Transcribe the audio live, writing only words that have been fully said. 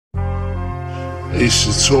Hey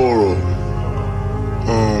Shetoro,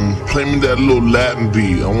 play me that little Latin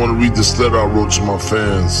beat. I want to read this letter I wrote to my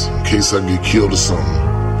fans in case I get killed or something.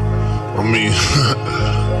 I mean,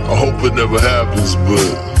 I hope it never happens,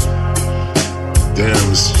 but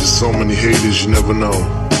damn, it's just so many haters, you never know.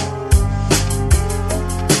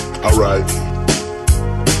 Alright.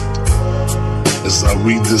 As I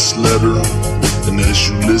read this letter, and as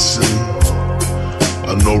you listen,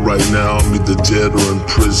 I know right now I'm either dead or in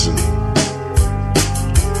prison.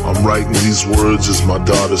 I'm writing these words as my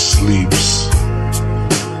daughter sleeps.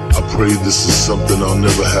 I pray this is something I'll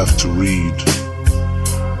never have to read.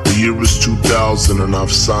 The year is 2000 and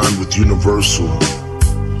I've signed with Universal.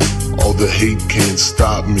 All the hate can't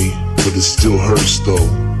stop me, but it still hurts though.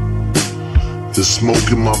 The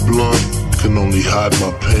smoke in my blunt can only hide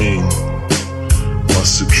my pain. My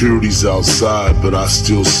security's outside, but I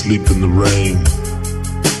still sleep in the rain.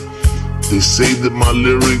 They say that my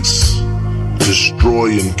lyrics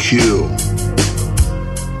destroy and kill,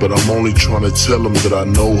 but I'm only trying to tell them that I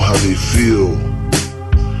know how they feel.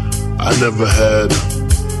 I never had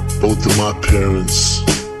both of my parents.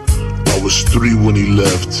 I was 3 when he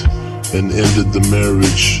left and ended the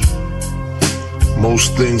marriage.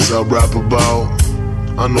 Most things I rap about,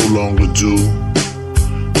 I no longer do.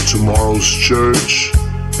 Tomorrow's church,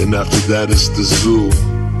 and after that it's the zoo.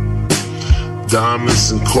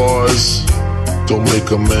 Diamonds and cars don't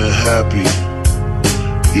make a man happy.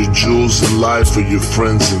 Your jewels in life are your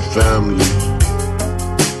friends and family.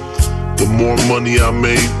 The more money I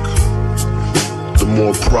make, the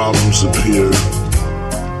more problems appear.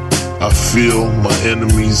 I feel my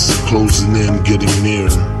enemies closing in, getting near.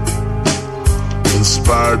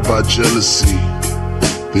 Inspired by jealousy,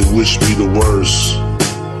 they wish me the worst.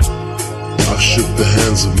 I've shook the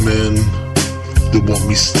hands of men that want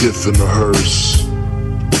me stiff in a hearse.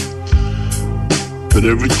 But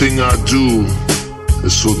everything I do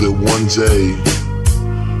is so that one day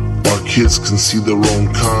our kids can see their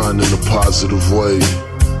own kind in a positive way.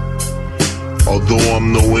 Although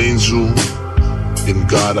I'm no angel, in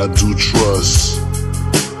God I do trust.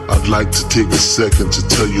 I'd like to take a second to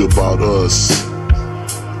tell you about us.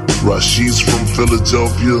 Rashid's from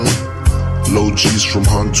Philadelphia, Lil G's from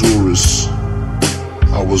Honduras.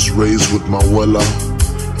 I was raised with my abuela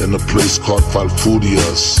in a place called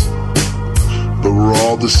Falfurrias. But we're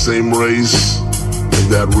all the same race, and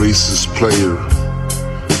that racist player.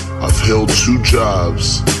 I've held 2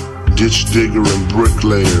 jobs, ditch digger and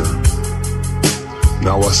bricklayer.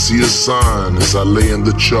 Now I see a sign as I lay in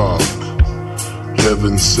the chalk.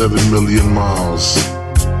 Heaven 7 million miles.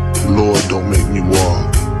 Lord, don't make me walk.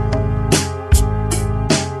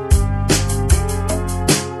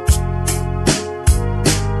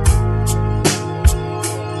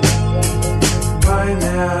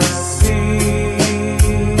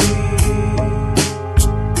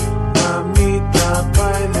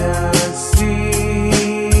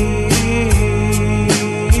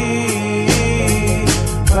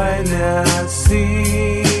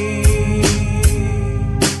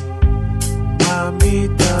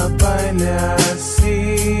 Mamita, baila